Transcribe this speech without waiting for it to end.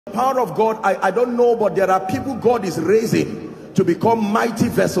Power of God, I don't know, but there are people God is raising to become mighty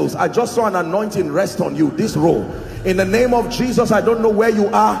vessels. I just saw an anointing rest on you, this row. In the name of Jesus, I don't know where you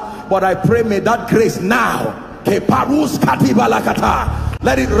are, but I pray may that grace now, let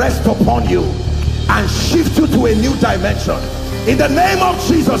it rest upon you and shift you to a new dimension. In the name of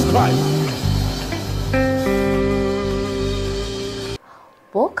Jesus Christ.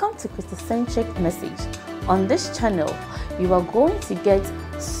 Welcome to Christocentric Message. On this channel, you are going to get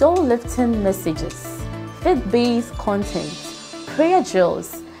soul-lifting messages, faith-based content, prayer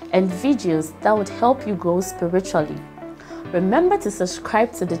drills, and videos that would help you grow spiritually. Remember to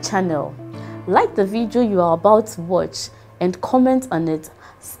subscribe to the channel, like the video you are about to watch, and comment on it.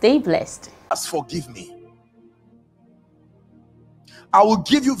 Stay blessed. Forgive me. I will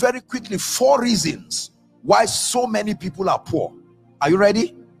give you very quickly 4 reasons why so many people are poor. Are you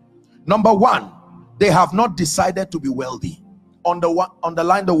ready? Number 1, they have not decided to be wealthy.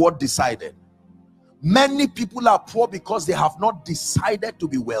 Underline the word decided. Many people are poor because they have not decided to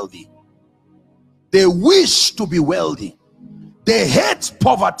be wealthy. They wish to be wealthy. They hate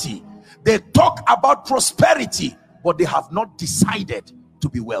poverty. They talk about prosperity, but they have not decided to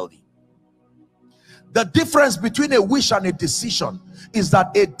be wealthy. The difference between a wish and a decision is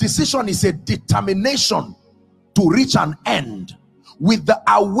that a decision is a determination to reach an end with the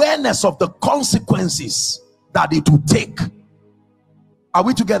awareness of the consequences that it will take. Are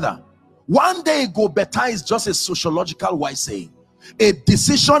we together? One day go better is just a sociological wise saying. A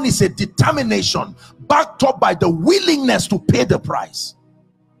decision is a determination backed up by the willingness to pay the price.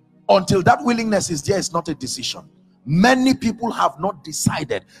 Until that willingness is there, it's not a decision. Many people have not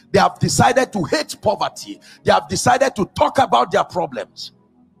decided. They have decided to hate poverty. They have decided to talk about their problems,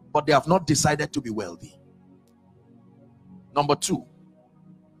 but they have not decided to be wealthy. Number 2,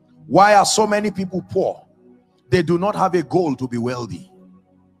 why are so many people poor? They do not have a goal to be wealthy.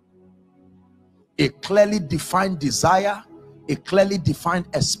 A clearly defined desire, a clearly defined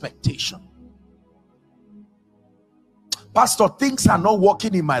expectation. Pastor, things are not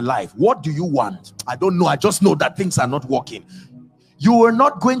working in my life. What do you want? I don't know. I just know that things are not working. You are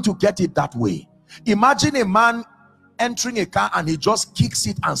not going to get it that way. Imagine a man entering a car and he just kicks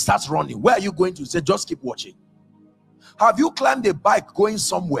it and starts running. Where are you going to? Say, just keep watching. Have you climbed a bike going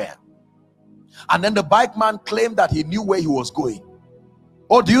somewhere and then the bike man claimed that he knew where he was going?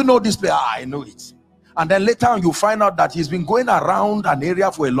 Oh, do you know this place? I know it. And then later on you find out that he's been going around an area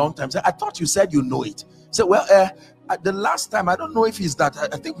for a long time. Say, I thought you said you know it. Say, well, the last time, I don't know if it's that,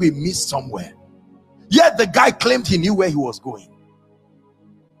 I think we missed somewhere. Yet the guy claimed he knew where he was going.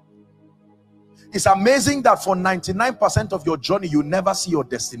 It's amazing that for 99% of your journey, you never see your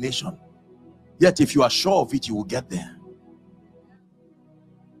destination. Yet if you are sure of it, you will get there.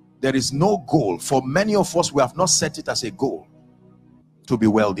 There is no goal. For many of us, we have not set it as a goal to be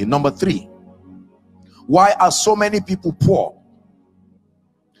wealthy. Number 3, why are so many people poor?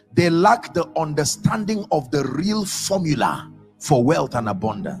 They lack the understanding of the real formula for wealth and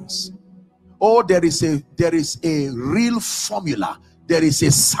abundance. Oh, there is a real formula. There is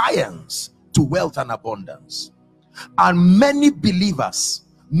a science to wealth and abundance. And many believers,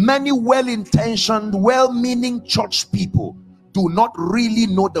 many well-intentioned, well-meaning church people do not really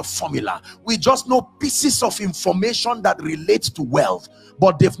know the formula. We just know pieces of information that relate to wealth,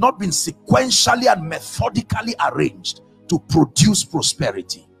 but they've not been sequentially and methodically arranged to produce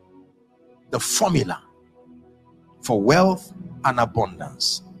prosperity. The formula for wealth and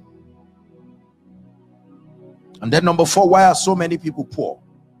abundance. And then number 4, why are so many people poor?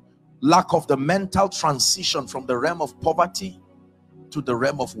 Lack of the mental transition from the realm of poverty to the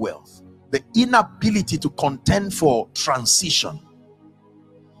realm of wealth. The inability to contend for transition.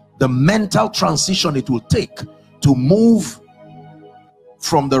 The mental transition it will take to move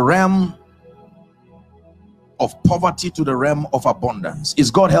from the realm of poverty to the realm of abundance.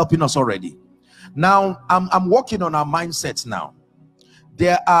 Is God helping us already? Now, I'm working on our mindsets now.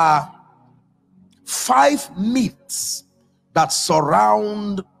 There are 5 myths that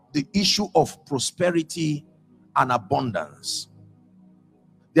surround the issue of prosperity and abundance.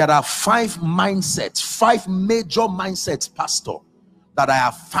 There are 5 mindsets, 5 major mindsets, Pastor, that I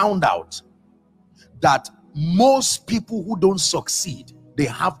have found out that most people who don't succeed, they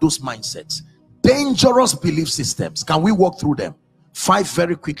have those mindsets. Dangerous belief systems. Can we walk through them? 5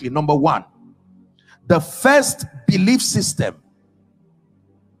 very quickly. Number 1, the first belief system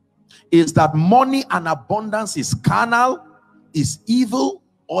is that money and abundance is carnal, is evil,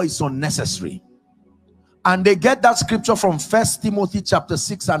 or is unnecessary. And they get that scripture from 1 Timothy chapter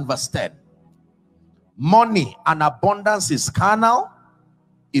 6 and verse 10. Money and abundance is carnal,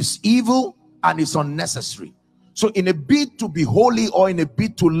 is evil, and is unnecessary. So in a bid to be holy or in a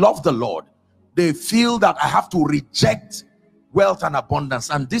bid to love the Lord, they feel that I have to reject wealth and abundance.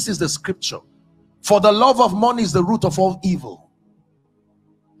 And this is the scripture: for the love of money is the root of all evil.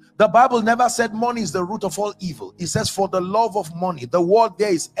 The Bible never said money is the root of all evil. It says for the love of money. The word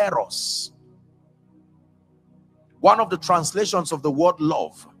there is eros. One of the translations of the word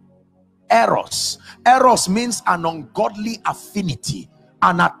love, eros. Eros means an ungodly affinity,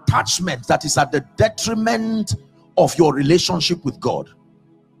 an attachment that is at the detriment of your relationship with God.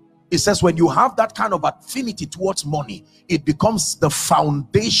 It says when you have that kind of affinity towards money, it becomes the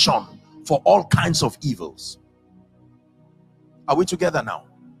foundation for all kinds of evils. Are we together now?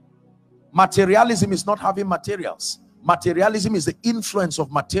 Materialism is not having materials. Materialism is the influence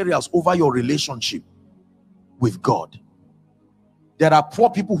of materials over your relationship with God. There are poor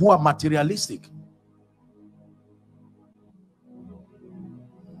people who are materialistic.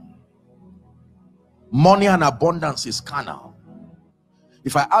 Money and abundance is carnal.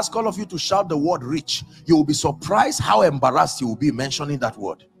 If I ask all of you to shout the word rich, you will be surprised how embarrassed you will be mentioning that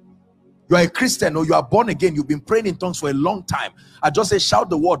word. You are a Christian or you are born again, you've been praying in tongues for a long time. I just say shout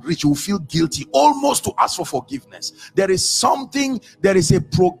the word rich, you will feel guilty almost to ask for forgiveness. There is something, there is a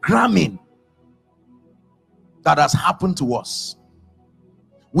programming that has happened to us.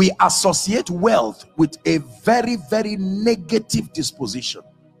 We associate wealth with a very, very negative disposition.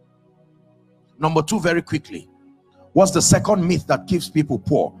 Number two, very quickly, what's the second myth that keeps people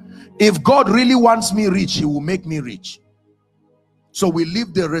poor? If God really wants me rich, he will make me rich. So we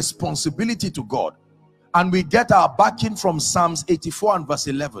leave the responsibility to God, and we get our backing from Psalms 84 and verse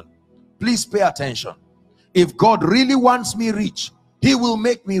 11. Please pay attention. If God really wants me rich, he will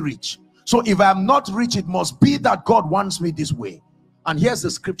make me rich. So if I am not rich, it must be that God wants me this way. And here's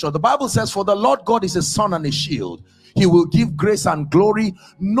the scripture. The Bible says, for the Lord God is a sun and a shield. He will give grace and glory.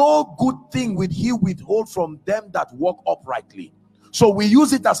 No good thing will he withhold from them that walk uprightly. So we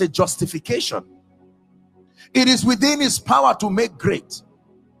use it as a justification. It is within his power to make great.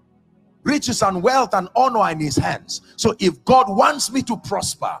 Riches and wealth and honor are in his hands. So if God wants me to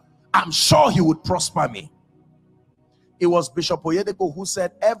prosper, I'm sure he would prosper me. It was Bishop Oyedepo who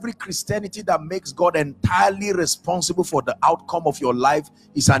said, every Christianity that makes God entirely responsible for the outcome of your life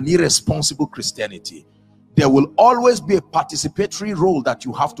is an irresponsible Christianity. There will always be a participatory role that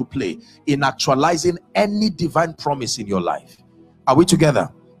you have to play in actualizing any divine promise in your life. Are we together?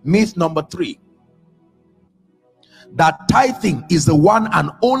 Myth number three, that tithing is the one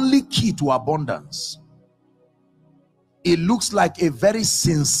and only key to abundance. It looks like a very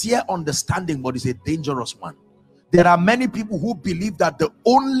sincere understanding, but it's a dangerous one. There are many people who believe that the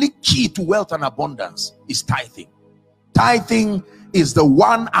only key to wealth and abundance is tithing. Tithing is the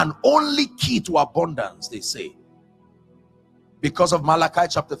one and only key to abundance, they say, because of Malachi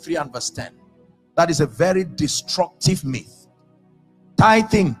chapter 3 and verse 10. That is a very destructive myth.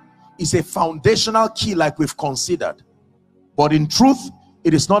 Tithing is a foundational key, like we've considered, but in truth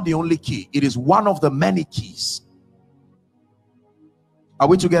it is not the only key. It is one of the many keys. Are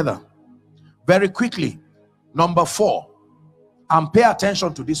we together? Very quickly, number four, and pay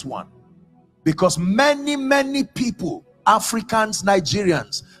attention to this one, because many people, Africans,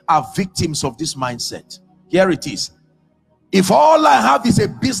 Nigerians, are victims of this mindset. Here it is. If all I have is a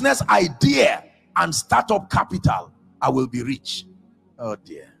business idea and startup capital, I will be rich. Oh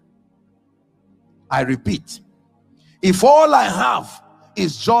dear. I repeat, if all I have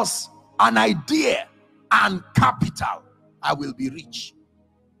is just an idea and capital, I will be rich.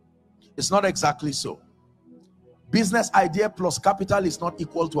 It's not exactly so. Business idea plus capital is not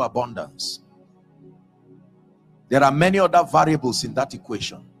equal to abundance. There are many other variables in that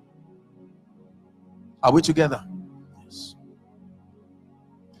equation. Are we together? Yes.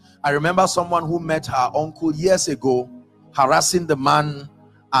 I remember someone who met her uncle years ago, harassing the man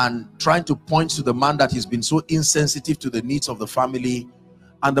and trying to point to the man that he's been so insensitive to the needs of the family.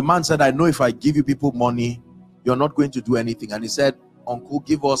 And the man said, I know if I give you people money, you're not going to do anything. And he said, uncle,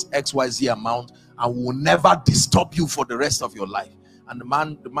 give us XYZ amount and we'll never disturb you for the rest of your life. And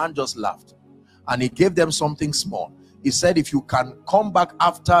the man just laughed. And he gave them something small. He said, if you can come back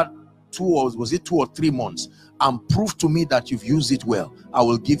after 2 or 3 months and prove to me that you've used it well, I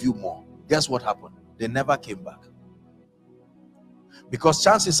will give you more. Guess what happened? They never came back. Because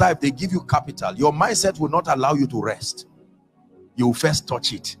chances are, if they give you capital, your mindset will not allow you to rest. You will first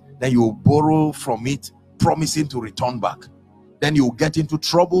touch it, then you will borrow from it, promising to return back. Then you will get into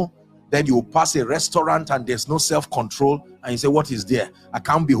trouble. Then you will pass a restaurant and there's no self-control, and you say, what is there? I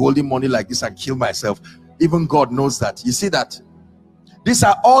can't be holding money like this and kill myself. Even God knows that. You see that? These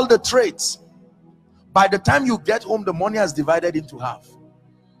are all the traits. By the time you get home, the money has divided into half.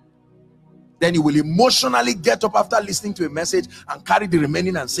 Then you will emotionally get up after listening to a message and carry the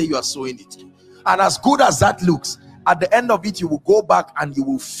remaining and say you are sowing it. And as good as that looks, at the end of it, you will go back and you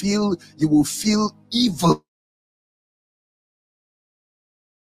will feel evil.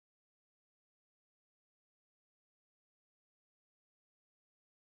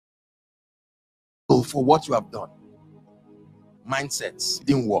 For what you have done. Mindsets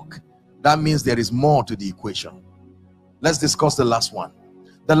didn't work. That means there is more to the equation. Let's discuss the last one.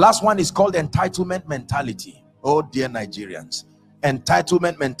 The last one is called entitlement mentality. Oh dear Nigerians,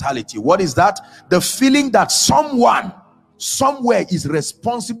 entitlement mentality. What is that? The feeling that someone somewhere is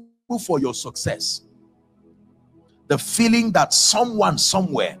responsible for your success. The feeling that someone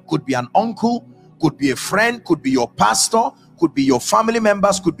somewhere, could be an uncle, could be a friend, could be your pastor, could be your family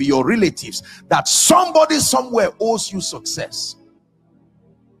members, could be your relatives, that somebody somewhere owes you success.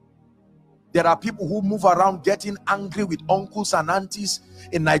 There are people who move around getting angry with uncles and aunties.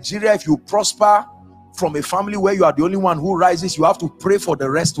 In Nigeria, if you prosper from a family where you are the only one who rises, you have to pray for the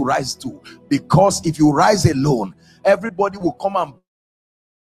rest to rise too. Because if you rise alone, everybody will come and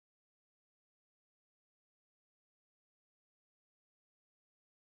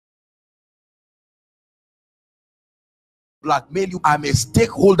blackmail you. I'm a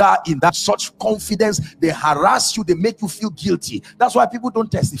stakeholder in that. Such confidence, they harass you, they make you feel guilty. That's why people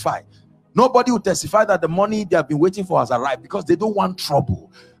don't testify. Nobody will testify that the money they have been waiting for has arrived, because they don't want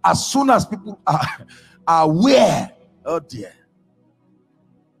trouble. As soon as people are aware, oh dear.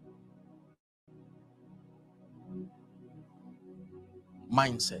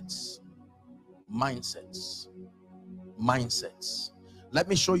 Mindsets. Let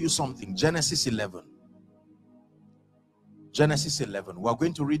me show you something. Genesis 11. Genesis 11. We're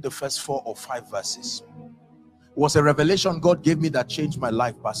going to read the first 4 or 5 verses. It was a revelation God gave me that changed my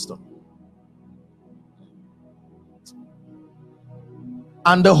life, Pastor.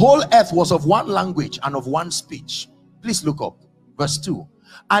 And the whole earth was of one language and of one speech. Please look up. Verse 2.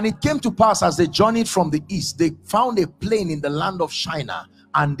 And it came to pass, as they journeyed from the east, they found a plain in the land of Shinar,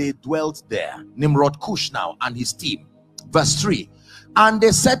 and they dwelt there. Nimrod Cush now and his team. Verse 3. And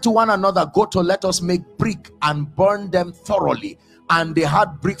they said to one another, go to, let us make brick and burn them thoroughly. And they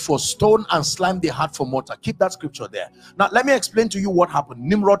had brick for stone and slime they had for mortar. Keep that scripture there. Now let me explain to you what happened.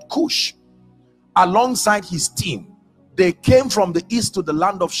 Nimrod Cush, alongside his team, they came from the east to the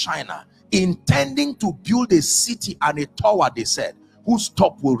land of Shinar, intending to build a city and a tower, they said, whose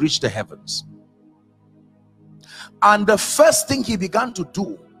top will reach the heavens. And the first thing he began to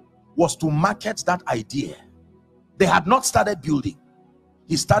do was to market that idea. They had not started building.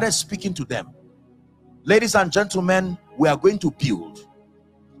 He started speaking to them. Ladies and gentlemen, we are going to build,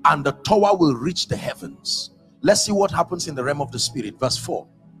 and the tower will reach the heavens. Let's see what happens in the realm of the spirit. Verse 4.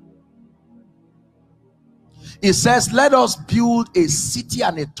 It says, let us build a city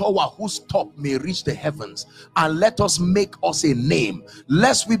and a tower whose top may reach the heavens, and let us make us a name,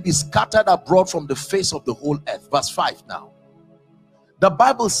 lest we be scattered abroad from the face of the whole earth. Verse 5 now. The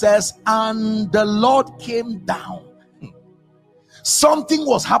Bible says, and the Lord came down. Something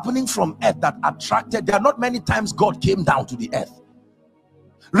was happening from earth that attracted. There are not many times God came down to the earth.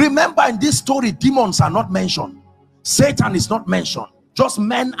 Remember, in this story, demons are not mentioned. Satan is not mentioned. Just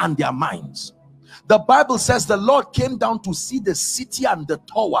men and their minds. The Bible says the Lord came down to see the city and the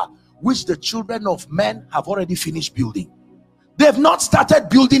tower which the children of men have already finished building. They've not started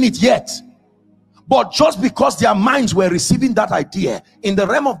building it yet, but just because their minds were receiving that idea, in the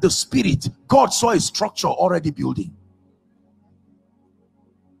realm of the spirit, God saw a structure already building.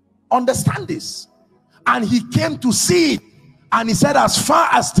 Understand this. And he came to see it, and he said, as far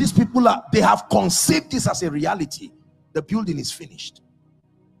as these people are, they have conceived this as a reality, the building is finished.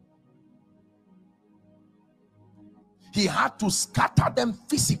 He had to scatter them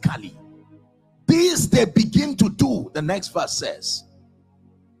physically. This they begin to do. The next verse says,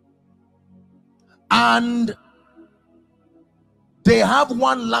 and they have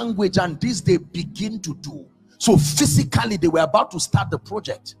one language, and this they begin to do. So physically they were about to start the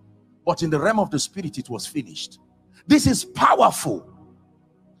project, but in the realm of the spirit it was finished. This is powerful.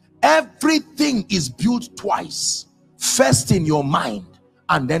 Everything is built twice, first in your mind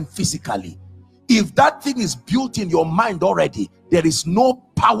and then physically. If that thing is built in your mind already, there is no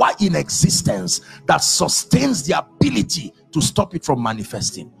power in existence that sustains the ability to stop it from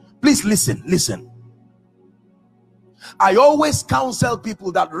manifesting. Please listen. I always counsel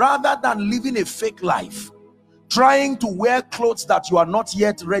people that rather than living a fake life, trying to wear clothes that you are not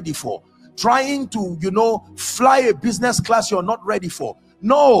yet ready for, trying to, fly a business class you're not ready for.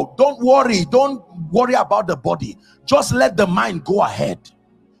 No, don't worry about the body. Just let the mind go ahead.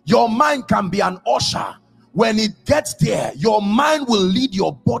 Your mind can be an usher. When it gets there, your mind will lead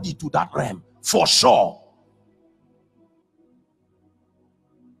your body to that realm. For sure.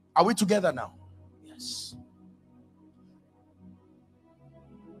 Are we together now? Yes.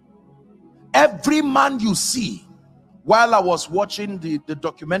 Every man you see, while I was watching the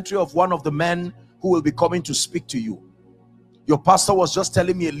documentary of one of the men who will be coming to speak to you, your pastor was just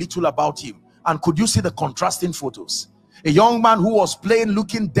telling me a little about him. And could you see the contrasting photos? A young man who was plain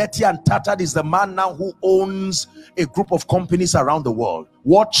looking dirty and tattered is the man now who owns a group of companies around the world.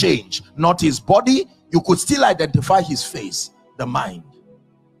 What changed? Not his body. You could still identify his face. The mind.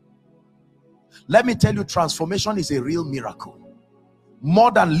 Let me tell you, transformation is a real miracle.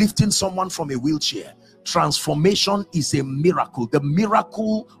 More than lifting someone from a wheelchair, transformation is a miracle. The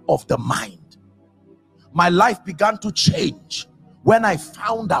miracle of the mind. My life began to change when I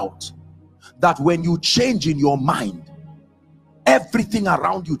found out that when you change in your mind, everything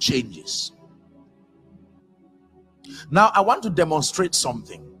around you changes. Now I want to demonstrate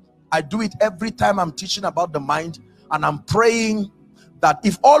something. I do it every time I'm teaching about the mind, and I'm praying that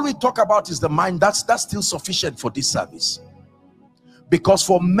if all we talk about is the mind, that's still sufficient for this service. Because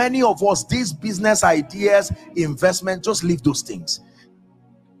for many of us, these business ideas, investment, just leave those things.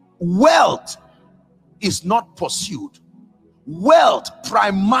 Wealth is not pursued. Wealth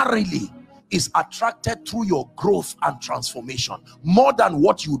primarily is attracted through your growth and transformation. More than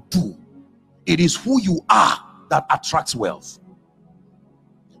what you do, it is who you are that attracts wealth.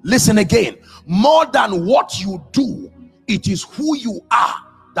 Listen again. More than what you do, it is who you are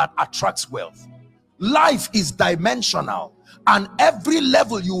that attracts wealth. Life is dimensional, and every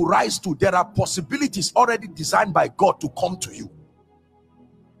level you rise to, there are possibilities already designed by God to come to you.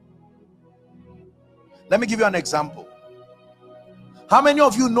 Let me give you an example. How many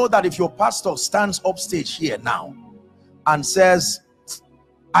of you know that if your pastor stands upstage here now and says,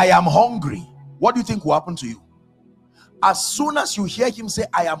 I am hungry, what do you think will happen to you? As soon as you hear him say,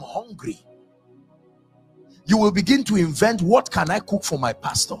 I am hungry, you will begin to invent, what can I cook for my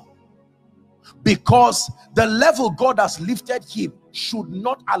pastor? Because the level God has lifted him should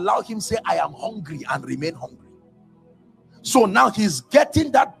not allow him say, I am hungry and remain hungry. So now he's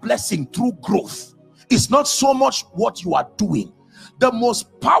getting that blessing through growth. It's not so much what you are doing. The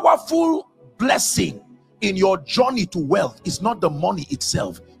most powerful blessing in your journey to wealth is not the money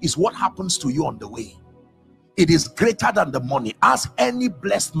itself, it's what happens to you on the way. It is greater than the money. Ask any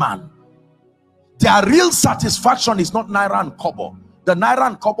blessed man. Their real satisfaction is not naira and kobo. The naira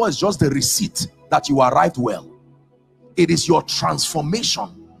and kobo is just the receipt that you arrived well. It is your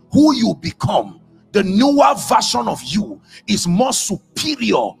transformation, who you become. The newer version of you is more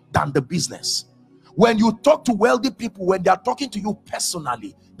superior than the business. When you talk to wealthy people, when they are talking to you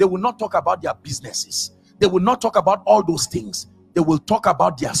personally, they will not talk about their businesses. They will not talk about all those things. They will talk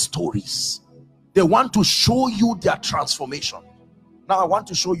about their stories. They want to show you their transformation. Now I want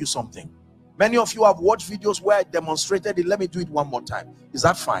to show you something. Many of you have watched videos where I demonstrated it. Let me do it one more time. Is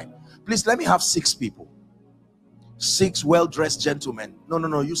that fine? Please, let me have 6 people. 6 well-dressed gentlemen.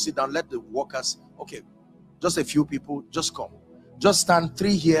 No, you sit down. Let the workers. Okay, just a few people. Just come. Just stand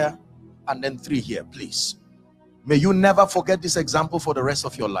 3 here and then 3 here, please. May you never forget this example for the rest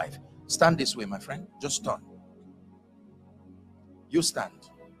of your life. Stand this way, my friend. Just turn. You stand.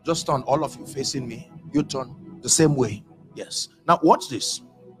 Just turn, all of you facing me. You turn the same way. Yes. Now watch this.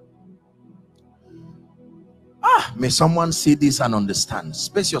 May someone see this and understand.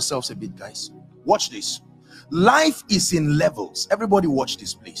 Space yourselves a bit, guys. Watch this. Life is in levels. Everybody watch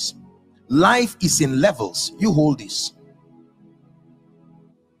this, please. Life is in levels. You hold this.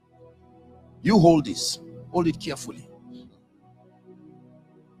 You hold this. Hold it carefully.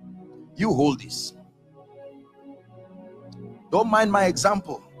 You hold this. Don't mind my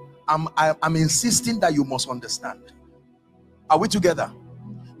example. I'm insisting that you must understand. Are we together?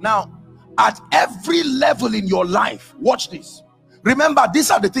 Now, at every level in your life, watch this. Remember,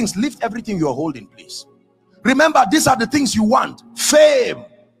 these are the things. Lift everything you're holding, please. Remember, these are the things you want. Fame,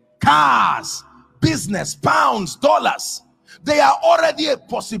 cars, business, pounds, dollars. They are already a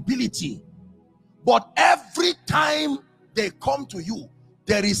possibility. But every time they come to you,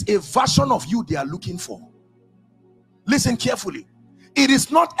 there is a version of you they are looking for. Listen carefully. It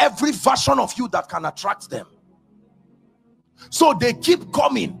is not every version of you that can attract them. So they keep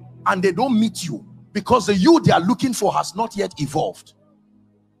coming and they don't meet you because the you they are looking for has not yet evolved.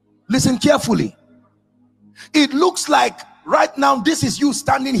 Listen carefully. It looks like right now this is you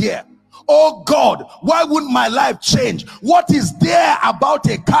standing here. Oh God, why wouldn't my life change? What is there about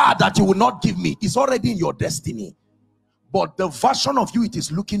a car that you will not give me? It's already in your destiny. But the version of you it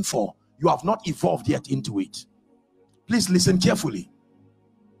is looking for, you have not evolved yet into it. Please listen carefully.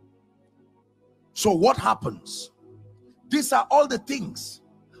 So what happens? These are all the things.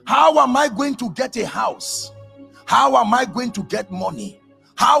 How am I going to get a house? How am I going to get money?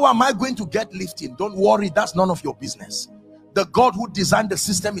 How am I going to get lifting? Don't worry, that's none of your business. The God who designed the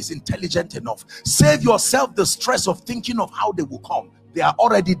system is intelligent enough. Save yourself the stress of thinking of how they will come. They are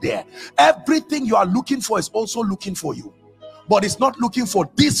already there. Everything you are looking for is also looking for you, but it's not looking for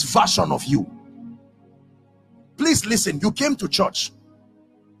this version of you. Please listen. You came to church.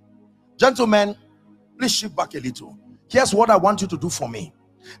 Gentlemen, please shift back a little. Here's what I want you to do for me.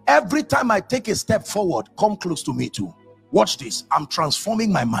 Every time I take a step forward, come close to me too. Watch this. I'm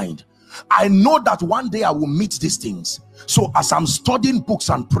transforming my mind. I know that one day I will meet these things. So as I'm studying books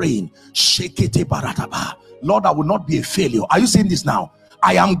and praying, Lord, I will not be a failure. Are you seeing this now?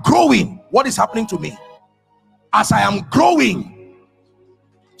 I am growing. What is happening to me? As I am growing,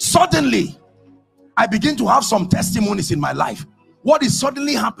 suddenly I begin to have some testimonies in my life. What is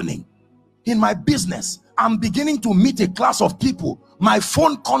suddenly happening? In my business, I'm beginning to meet a class of people. My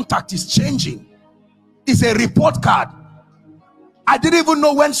phone contact is changing. It's a report card. I didn't even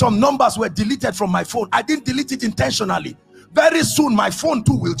know when some numbers were deleted from my phone. I didn't delete it intentionally. Very soon my phone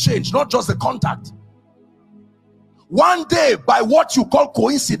too will change, not just the contact. One day, by what you call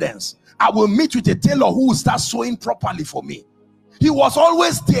coincidence, I will meet with a tailor who will start sewing properly for me. He was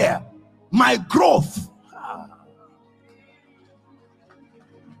always there. My growth.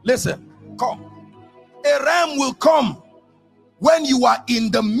 Listen, come. A realm will come when you are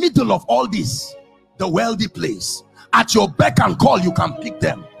in the middle of all this. The wealthy place. At your beck and call, you can pick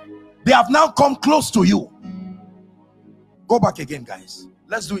them. They have now come close to you. Go back again, guys.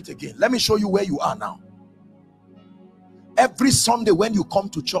 Let's do it again. Let me show you where you are now. Every Sunday when you come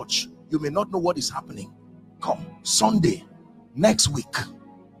to church, you may not know what is happening. Come, Sunday, next week,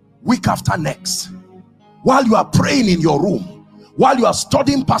 week after next, while you are praying in your room, while you are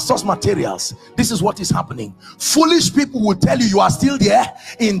studying pastor's materials, this is what is happening. Foolish people will tell you you are still there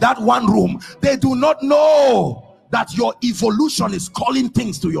in that one room. They do not know that your evolution is calling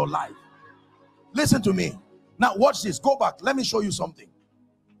things to your life. Listen to me. Now watch this. Go back. Let me show you something.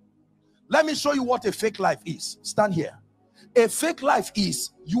 Let me show you what a fake life is. Stand here. A fake life is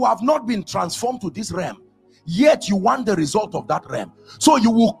you have not been transformed to this realm, yet you want the result of that realm. So you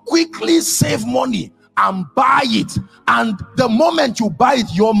will quickly save money and buy it, and the moment you buy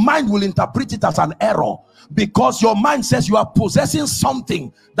it, your mind will interpret it as an error, because your mind says you are possessing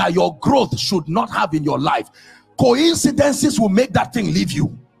something that your growth should not have in your life. Coincidences will make that thing leave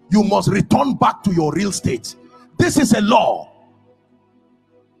you. You must return back to your real state. This is a law.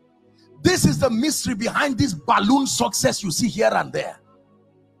 This is the mystery behind this balloon success you see here and there.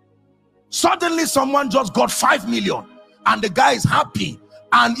 Suddenly someone just got 5 million and the guy is happy,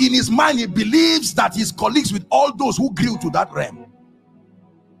 and in his mind he believes that his colleagues with all those who grew to that realm.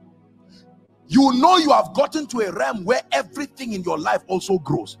 You know you have gotten to a realm where everything in your life also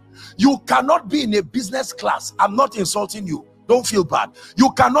grows. You cannot be in a business class. I'm not insulting you. Don't feel bad.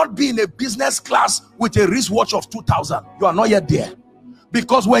 You cannot be in a business class with a wristwatch of 2,000. You are not yet there.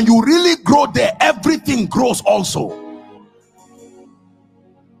 Because when you really grow there, everything grows also.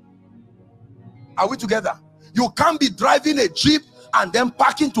 Are we together? You can't be driving a Jeep and then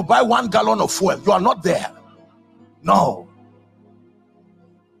parking to buy 1 gallon of fuel. You are not there. No.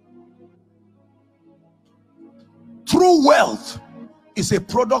 True wealth is a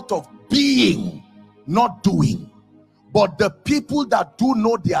product of being, not doing. But the people that do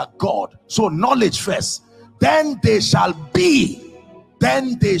know their God, so knowledge first, then they shall be,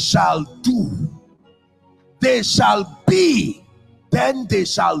 then they shall do. They shall be, then they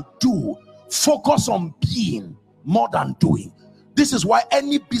shall do. Focus on being more than doing. This is why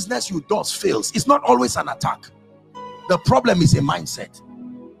any business you do fails. It's not always an attack. The problem is a mindset.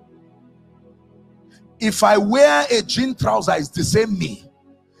 If I wear a jean trouser, it's the same me.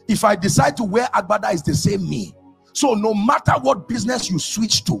 If I decide to wear agbada, it's the same me. So no matter what business you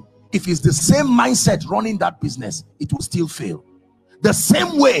switch to, if it's the same mindset running that business, it will still fail. The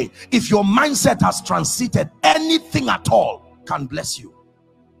same way, if your mindset has transited, anything at all can bless you.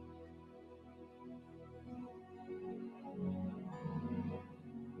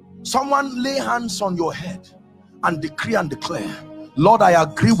 Someone lay hands on your head and decree and declare, Lord, I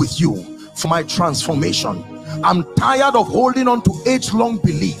agree with you for my transformation. I'm tired of holding on to age-long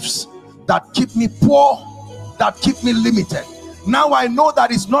beliefs that keep me poor, that keep me limited. Now I know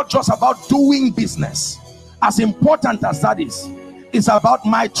that it's not just about doing business. As important as that is, it's about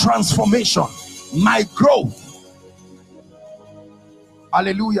my transformation, my growth.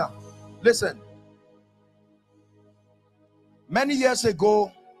 Hallelujah. Listen, many years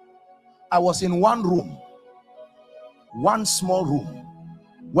ago, I was in one room, one small room,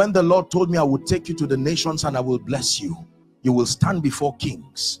 when the Lord told me I would take you to the nations and I will bless you. You will stand before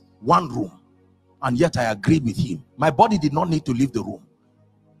kings, one room, and yet I agreed with him. My body did not need to leave the room.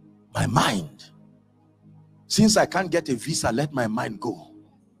 My mind, since I can't get a visa, let my mind go.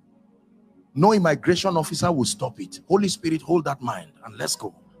 No immigration officer will stop it. Holy Spirit, hold that mind and let's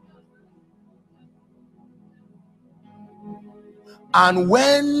go. And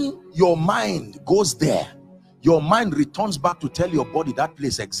when your mind goes there, your mind returns back to tell your body that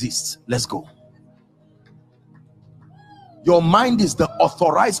place exists. Let's go. Your mind is the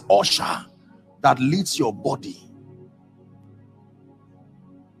authorized usher that leads your body.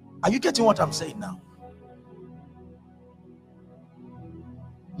 Are you getting what I'm saying now?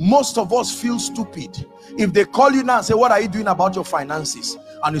 Most of us feel stupid if they call you now and say, what are you doing about your finances?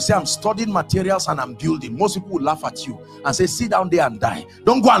 And you say, I'm studying materials and I'm building. Most people will laugh at you and say, sit down there and die.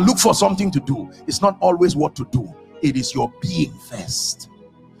 Don't go and look for something to do. It's not always what to do. It is your being first.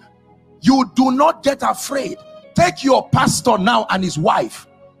 You do not get afraid. Take your pastor now and his wife,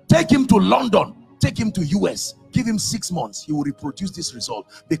 take him to London, take him to US, give him 6 months. He will reproduce this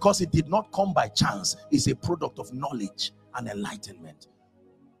result because it did not come by chance. It's a product of knowledge and enlightenment.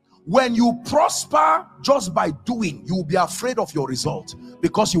 When you prosper just by doing, you will be afraid of your result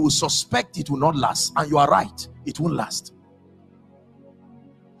because you will suspect it will not last. And you are right, it won't last.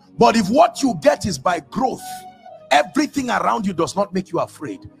 But if what you get is by growth, everything around you does not make you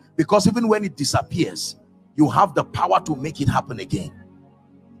afraid, because even when it disappears, you have the power to make it happen again.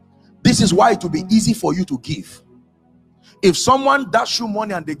 This is why it will be easy for you to give. If someone dashed you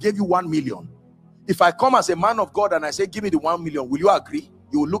money and they gave you 1 million, if I come as a man of God and I say, give me the 1 million, will you agree?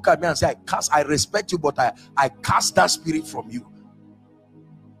 You will look at me and say, I respect you, but I cast that spirit from you.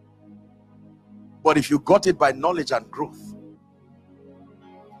 But if you got it by knowledge and growth,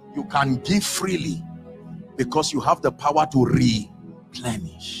 you can give freely because you have the power to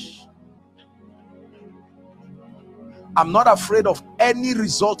replenish. I'm not afraid of any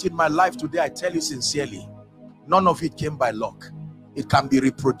result in my life today. I tell you sincerely, none of it came by luck. It can be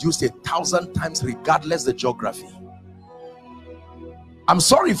reproduced 1,000 times regardless the geography. I'm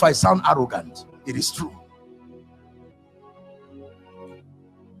sorry if I sound arrogant. It is true.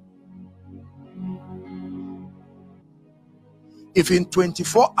 If in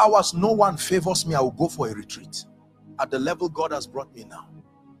 24 hours no one favors me, I will go for a retreat at the level God has brought me now,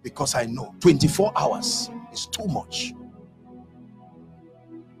 because I know 24 hours is too much.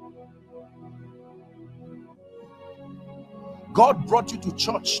 God brought you to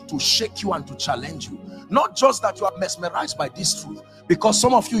church to shake you and to challenge you. Not just that you are mesmerized by this truth, because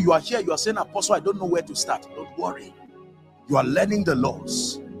some of you, you are here, you are saying, Apostle, I don't know where to start. Don't worry. You are learning the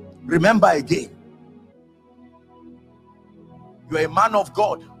laws. Remember again, you are a man of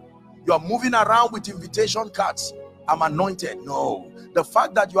God. You are moving around with invitation cards. I'm anointed. No. The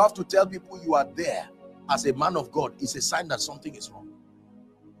fact that you have to tell people you are there as a man of God is a sign that something is wrong.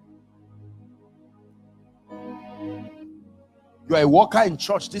 You are a worker in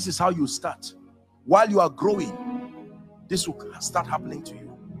church. This is how you start. While you are growing, this will start happening to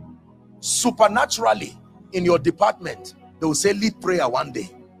you. Supernaturally, in your department, they will say, lead prayer one day.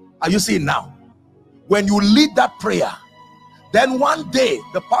 Are you seeing now? When you lead that prayer, then one day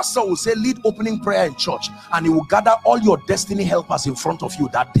the pastor will say, lead opening prayer in church, and he will gather all your destiny helpers in front of you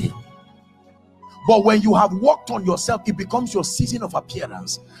that day. But when you have worked on yourself, it becomes your season of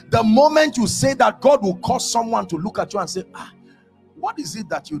appearance. The moment you say that, God will cause someone to look at you and say, what is it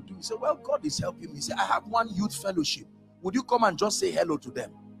that you do? You say, well, God is helping me. You say, I have one youth fellowship. Would you come and just say hello to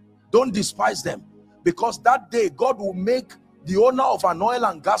them? Don't despise them, because that day God will make the owner of an oil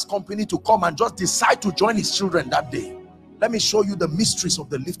and gas company to come and just decide to join his children that day. Let me show you the mysteries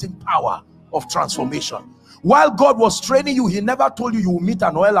of the lifting power of transformation. While God was training you, he never told you you will meet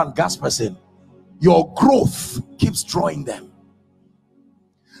an oil and gas person. Your growth keeps drawing them.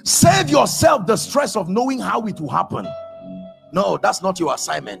 Save yourself the stress of knowing how it will happen. No, that's not your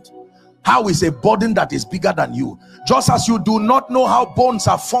assignment. How is a burden that is bigger than you. Just as you do not know how bones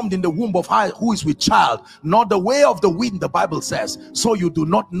are formed in the womb of her who is with child, nor the way of the wind, the Bible says, so you do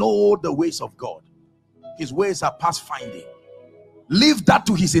not know the ways of God. His ways are past finding. Leave that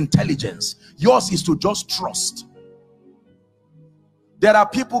to his intelligence. Yours is to just trust. There are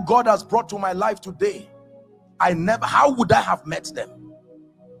people God has brought to my life today. How would I have met them?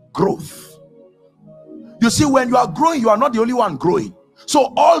 Growth. You see, when you are growing, you are not the only one growing.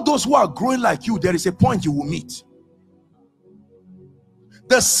 So all those who are growing like you, there is a point you will meet.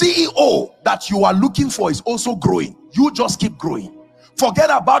 The CEO that you are looking for is also growing. You just keep growing.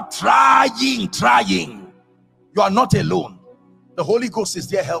 Forget about trying. You are not alone. The Holy Ghost is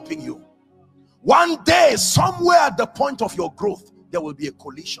there helping you. One day, somewhere at the point of your growth, there will be a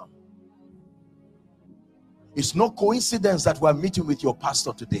collision. It's no coincidence that we're meeting with your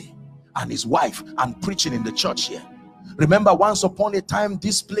pastor today and his wife and preaching in the church here. Remember, once upon a time,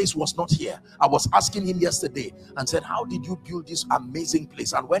 this place was not here. I was asking him yesterday and said, how did you build this amazing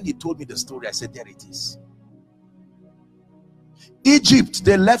place? And when he told me the story, I said, there it is. Egypt,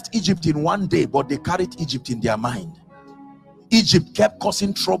 they left Egypt in one day, but they carried Egypt in their mind. Egypt kept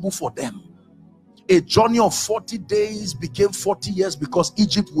causing trouble for them. A journey of 40 days became 40 years because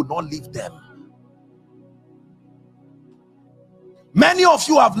Egypt would not leave them. Many of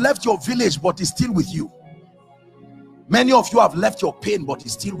you have left your village, but it's still with you. Many of you have left your pain, but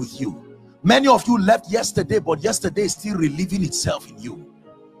it's still with you. Many of you left yesterday, but yesterday is still reliving itself in you.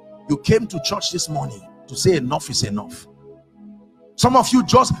 You came to church this morning to say enough is enough. Some of you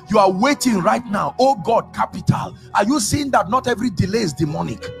you are waiting right now. Oh God, capital. Are you seeing that not every delay is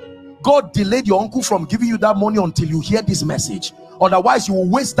demonic? God delayed your uncle from giving you that money until you hear this message. Otherwise, you will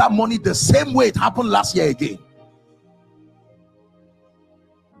waste that money the same way it happened last year again.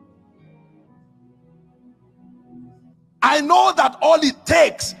 I know that all it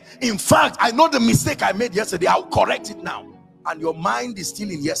takes, in fact, I know the mistake I made yesterday. I'll correct it now. And your mind is still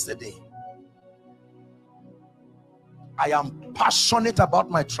in yesterday. I am passionate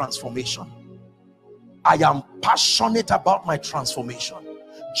about my transformation. I am passionate about my transformation.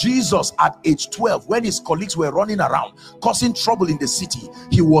 Jesus at age 12, when his colleagues were running around causing trouble in the city,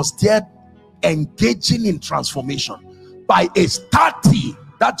 he was there engaging in transformation. By age 30,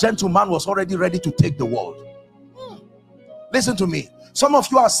 that gentleman was already ready to take the world. Listen to me. Some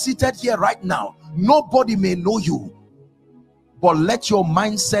of you are seated here right now. Nobody may know you, but let your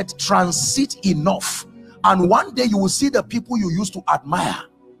mindset transit enough, and one day you will see the people you used to admire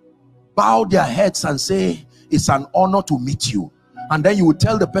bow their heads and say, it's an honor to meet you. And then you will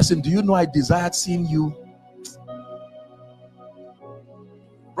tell the person, do you know I desired seeing you?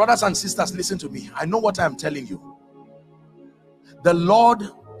 Brothers and sisters, listen to me. I know what I'm telling you. The Lord,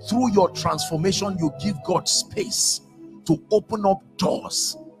 through your transformation, you give God space to open up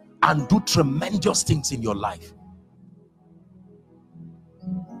doors and do tremendous things in your life.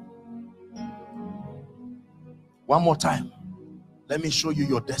 One more time, let me show you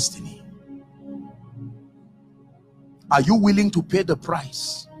your destiny. Are you willing to pay the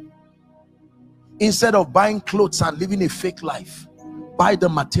price? Instead of buying clothes and living a fake life, buy the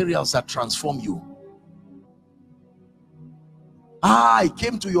materials that transform you. I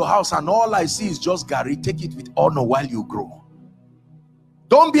came to your house and all I see is just Gary. Take it with honor while you grow.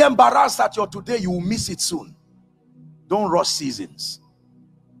 Don't be embarrassed that you're today, you will miss it soon. Don't rush seasons.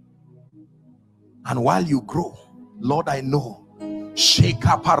 And while you grow, Lord, I know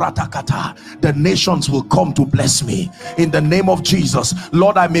the nations will come to bless me in the name of Jesus.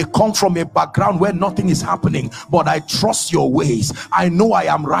 Lord, I may come from a background where nothing is happening, but I trust your ways. I know I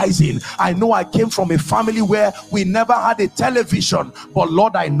am rising. I know I came from a family where we never had a television, but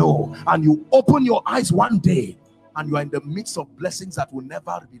Lord, I know. And you open your eyes one day and you are in the midst of blessings that will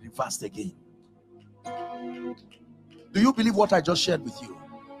never be reversed again. Do you believe what I just shared with you?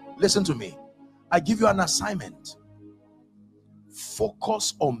 Listen to me. I give you an assignment.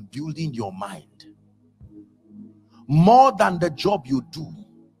 Focus on building your mind. More than the job you do,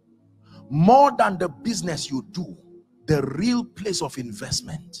 more than the business you do, the real place of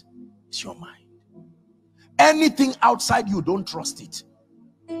investment is your mind. Anything outside you, don't trust it.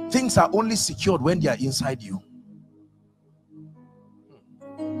 Things are only secured when they are inside you.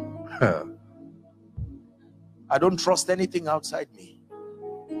 I don't trust anything outside me.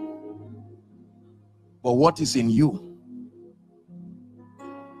 But what is in you?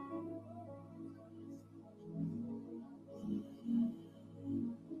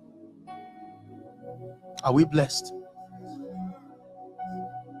 Are we blessed?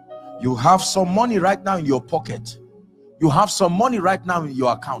 You have some money right now in your pocket. You have some money right now in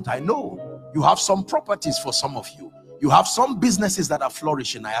your account. I know you have some properties for some of you. You have some businesses that are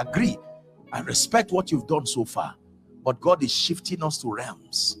flourishing. I agree. I respect what you've done so far. But God is shifting us to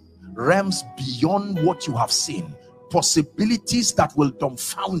realms beyond what you have seen. Possibilities that will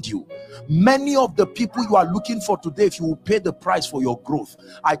dumbfound you. Many of the people you are looking for today, if you will pay the price for your growth,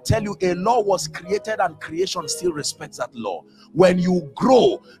 I tell you, a law was created and creation still respects that law. When you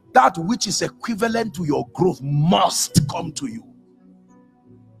grow, that which is equivalent to your growth must come to you.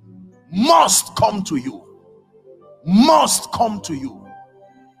 Must come to you. Must come to you.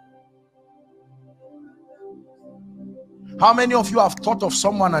 How many of you have thought of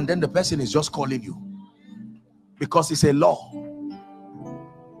someone and then the person is just calling you? Because it's a law.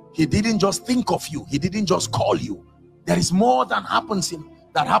 He didn't just think of you. He didn't just call you. There is more that happens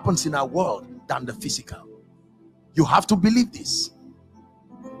in our world than the physical. You have to believe this.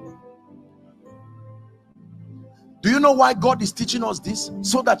 Do you know why God is teaching us this?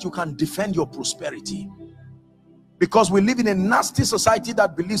 So that you can defend your prosperity. Because we live in a nasty society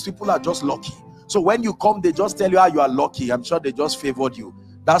that believes people are just lucky. So when you come, they just tell you how you are lucky. I'm sure they just favored you.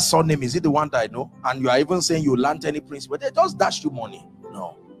 That surname, is it the one that I know? And you are even saying you learned any principle. They just dash you money.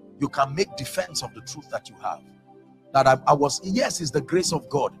 No. You can make defense of the truth that you have. That I was, yes, it's the grace of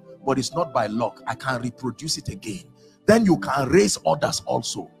God, but it's not by luck. I can reproduce it again. Then you can raise others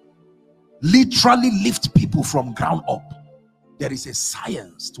also. Literally lift people from ground up. There is a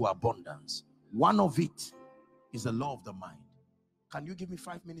science to abundance. One of it is the law of the mind. Can you give me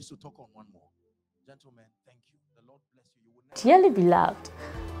 5 minutes to talk on one more? Gentlemen, thank you. The Lord bless you. Dearly beloved,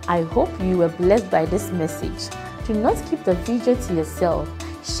 I hope you were blessed by this message. Do not keep the video to yourself.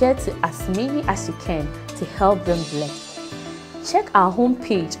 Share to as many as you can to help them bless. Check our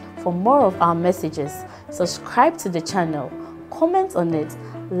homepage for more of our messages. Subscribe to the channel, comment on it,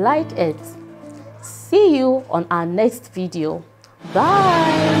 like it. See you on our next video.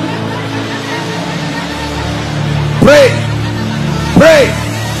 Bye. Pray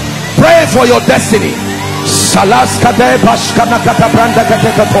for your destiny.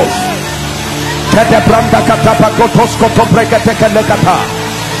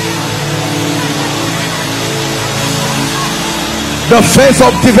 The phase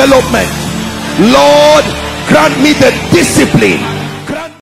of development. Lord, grant me the discipline